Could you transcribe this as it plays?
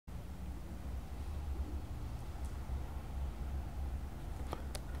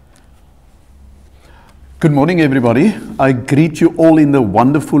Good morning, everybody. I greet you all in the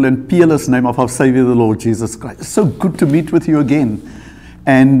wonderful and peerless name of our Savior, the Lord Jesus Christ. It's so good to meet with you again.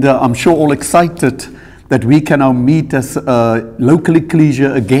 And I'm sure all excited that we can now meet as local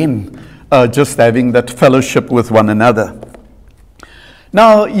ecclesia again, just having that fellowship with one another.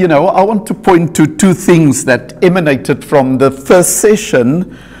 Now, I want to point to two things that emanated from the first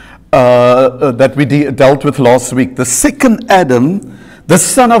session that we dealt with last week. The second Adam, the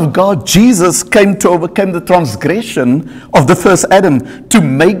Son of God, Jesus, came to overcome the transgression of the first Adam, to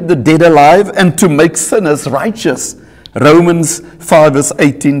make the dead alive and to make sinners righteous. Romans 5 verse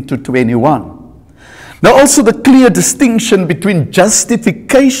 18 to 21. Now also the clear distinction between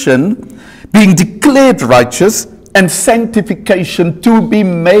justification, being declared righteous, and sanctification, to be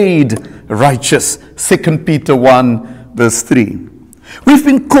made righteous. 2 Peter 1 verse 3. We've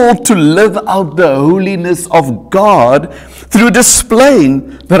been called to live out the holiness of God through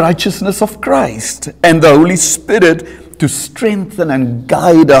displaying the righteousness of Christ, and the Holy Spirit to strengthen and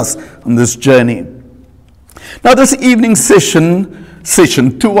guide us on this journey. Now this evening session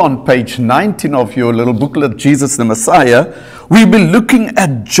 2 on page 19 of your little booklet, Jesus the Messiah, we'll be looking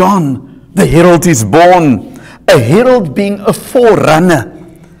at John, the herald is born. A herald being a forerunner,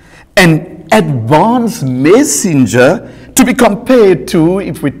 an advanced messenger, to be compared to,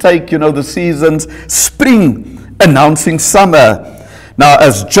 if we take, the seasons, spring announcing summer. Now,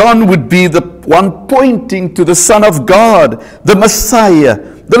 as John would be the one pointing to the Son of God, the Messiah,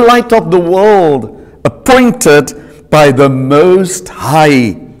 the light of the world, appointed by the Most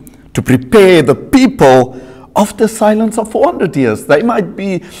High to prepare the people after silence of 400 years. They might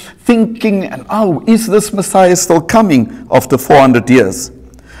be thinking, is this Messiah still coming after 400 years?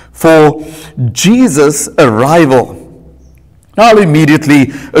 For Jesus' arrival. Now I'll immediately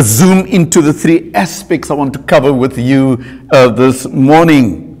zoom into the three aspects I want to cover with you this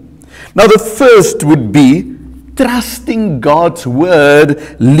morning. Now the first would be trusting God's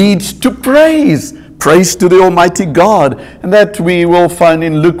word leads to praise. Praise to the Almighty God. And that we will find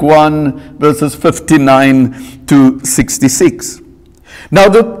in Luke 1 verses 59 to 66. Now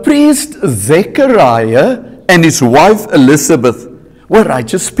the priest Zechariah and his wife Elizabeth were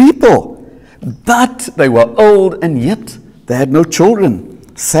righteous people, but they were old and yet they had no children,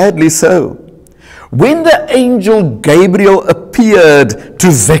 sadly so. When the angel Gabriel appeared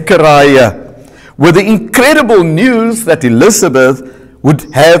to Zechariah with the incredible news that Elizabeth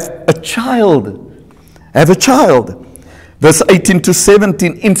would have a child, verse 18 to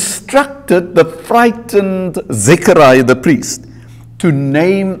 17 instructed the frightened Zechariah the priest to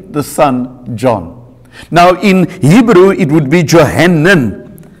name the son John. Now in Hebrew it would be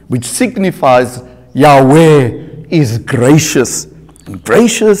Johanan, which signifies Yahweh is gracious. And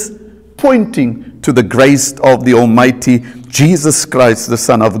gracious, pointing to the grace of the Almighty Jesus Christ, the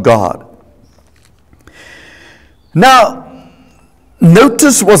Son of God. Now,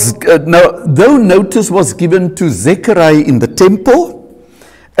 notice was given to Zechariah in the temple,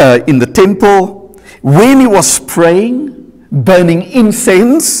 when he was praying, burning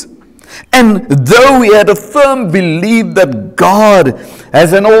incense. And though he had a firm belief that God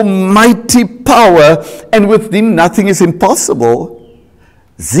has an almighty power and with him nothing is impossible,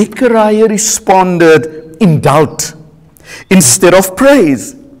 Zechariah responded in doubt instead of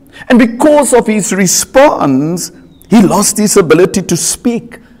praise. And because of his response, he lost his ability to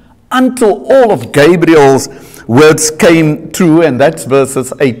speak until all of Gabriel's words came true, and that's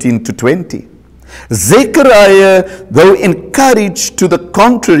verses 18 to 20. Zechariah, though encouraged to the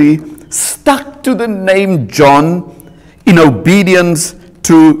contrary, stuck to the name John in obedience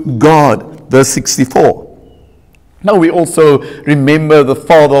to God. Verse 64. Now we also remember the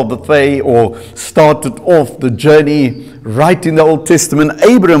father of the faith, or started off the journey right in the Old Testament.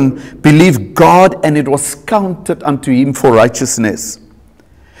 Abram believed God and it was counted unto him for righteousness.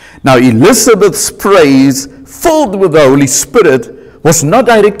 Now Elizabeth's praise, filled with the Holy Spirit, was not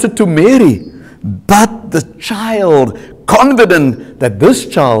directed to Mary, but the child, confident that this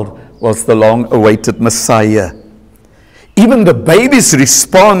child was the long-awaited Messiah. Even the baby's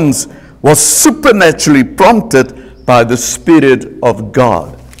response was supernaturally prompted by the Spirit of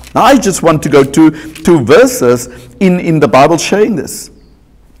God. Now I just want to go to two verses in the Bible showing this.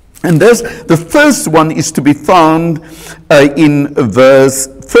 And the first one is to be found in verse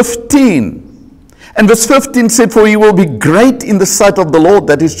 15. And verse 15 said, "For he will be great in the sight of the Lord,"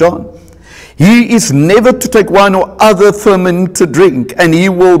 that is John. "He is never to take wine or other fermented drink, and he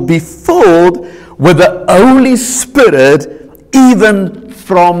will be filled with the Holy Spirit even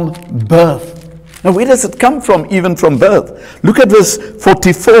from birth." Now where does it come from, even from birth? Look at verse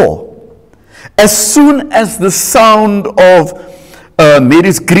 44. "As soon as the sound of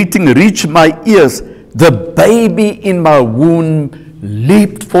Mary's greeting reached my ears, the baby in my womb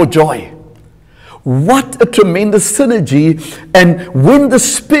leaped for joy. What a tremendous synergy. And when the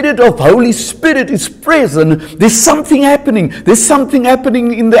Spirit of Holy Spirit is present, there's something happening. There's something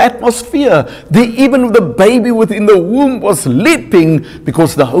happening in the atmosphere. Even the baby within the womb was leaping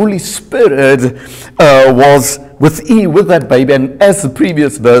because the Holy Spirit was with that baby. And as the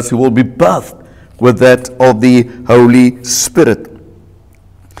previous verse, he will be birthed with that of the Holy Spirit.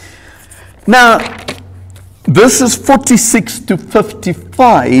 Now, verses 46 to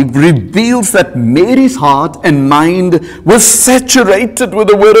 55 reveals that Mary's heart and mind was saturated with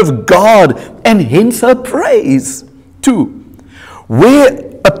the Word of God, and hence her praise. 2.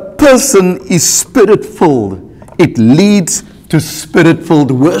 Where a person is Spirit-filled, it leads to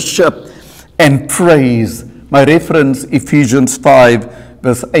Spirit-filled worship and praise. My reference, Ephesians 5,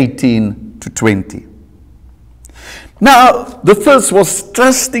 verse 18 to 20. Now, the first was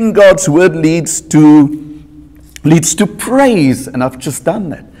trusting God's Word leads to praise, and I've just done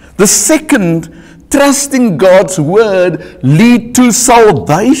that. The second, trusting God's Word lead to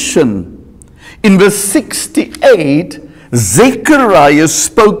salvation. In verse 68, Zechariah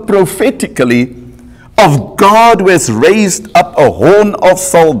spoke prophetically of God who has raised up a horn of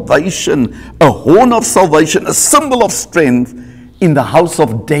salvation, a symbol of strength in the house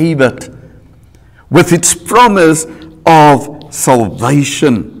of David, with its promise of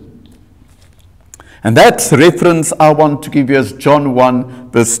salvation. And that reference I want to give you as John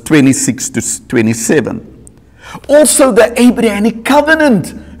 1, verse 26 to 27. Also the Abrahamic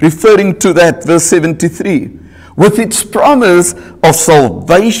covenant, referring to that, verse 73, with its promise of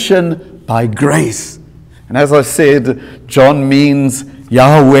salvation by grace. And as I said, John means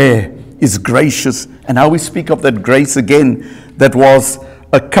Yahweh is gracious. And how we speak of that grace again, that was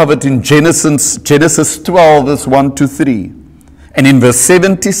covered in Genesis 12, verse 1 to 3. And in verse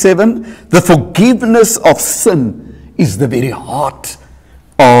 77, the forgiveness of sin is the very heart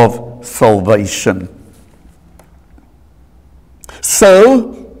of salvation.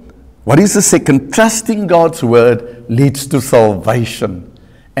 So, what is the second? Trusting God's Word leads to salvation.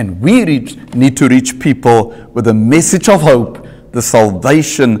 And we need to reach people with a message of hope, the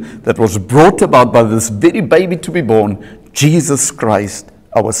salvation that was brought about by this very baby to be born, Jesus Christ,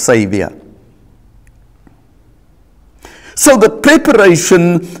 our Savior. So the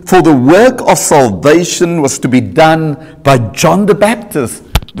preparation for the work of salvation was to be done by John the Baptist,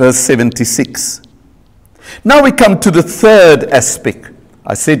 verse 76. Now we come to the third aspect.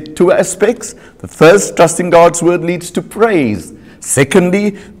 I said 2 aspects. The first, trusting God's Word leads to praise.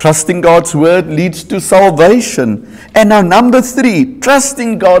 Secondly, trusting God's Word leads to salvation. And now number 3,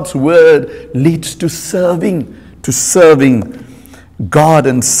 trusting God's Word leads to serving God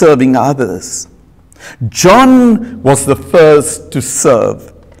and serving others. John was the first to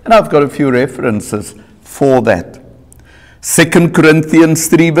serve. And I've got a few references for that. 2 Corinthians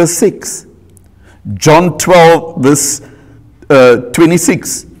 3 verse 6. John 12 verse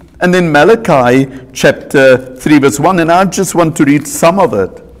 26. And then Malachi chapter 3 verse 1. And I just want to read some of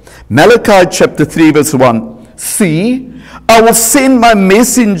it. Malachi chapter 3 verse 1. See, I will send my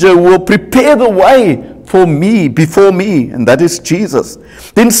messenger who will prepare the way for me, before me, and that is Jesus.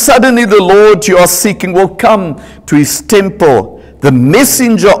 Then suddenly the Lord you are seeking will come to his temple. The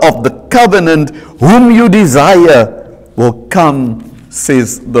messenger of the covenant whom you desire will come,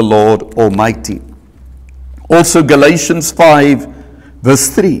 says the Lord Almighty. Also Galatians 5 verse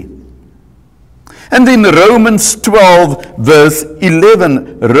 3. And then Romans 12 verse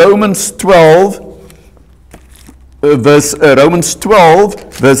 11. Romans 12 verse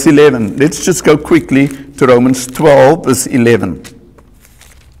 11. Let's just go quickly to Romans 12 verse 11.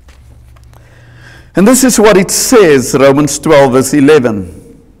 And this is what it says, Romans 12 verse 11.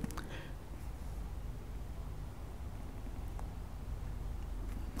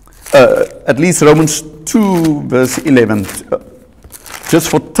 At least Romans 2 verse 11. Just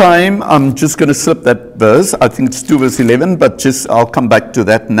for time, I'm just going to slip that verse. I think it's 2 verse 11, but I'll come back to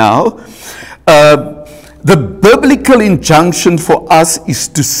that now. The biblical injunction for us is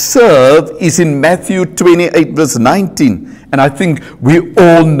to serve is in Matthew 28 verse 19. And I think we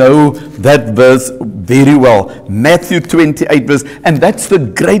all know that verse very well. Matthew 28 verse. And that's the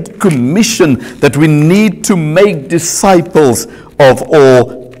great commission that we need to make disciples of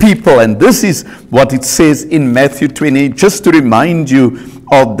all people. And this is what it says in Matthew 28. Just to remind you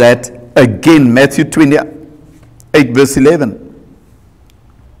of that again. Matthew 28 verse 11.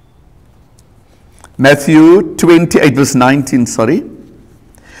 Matthew 28 verse 19,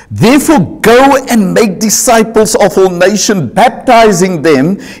 Therefore go and make disciples of all nations, baptizing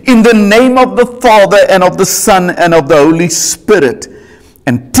them in the name of the Father and of the Son and of the Holy Spirit,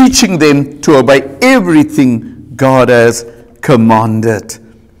 and teaching them to obey everything God has commanded.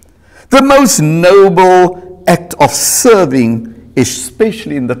 The most noble act of serving,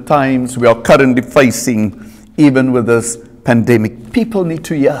 especially in the times we are currently facing, even with this pandemic. People need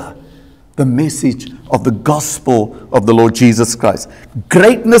to hear the message of the gospel of the Lord Jesus Christ.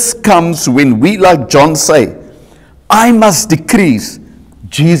 Greatness comes when we, like John, say, I must decrease,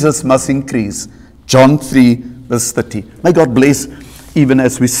 Jesus must increase. John 3, verse 30. May God bless even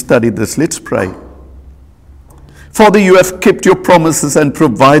as we study this. Let's pray. Father, you have kept your promises and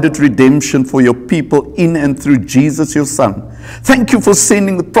provided redemption for your people in and through Jesus, your Son. Thank you for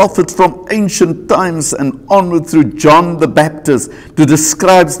sending the prophets from ancient times and onward through John the Baptist to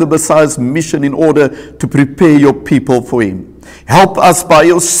describe the Messiah's mission in order to prepare your people for him. Help us by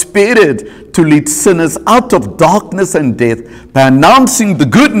your Spirit to lead sinners out of darkness and death by announcing the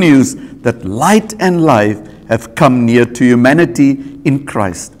good news that light and life have come near to humanity in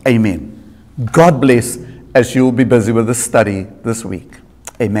Christ. Amen. God bless as you'll be busy with the study this week.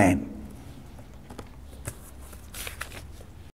 Amen.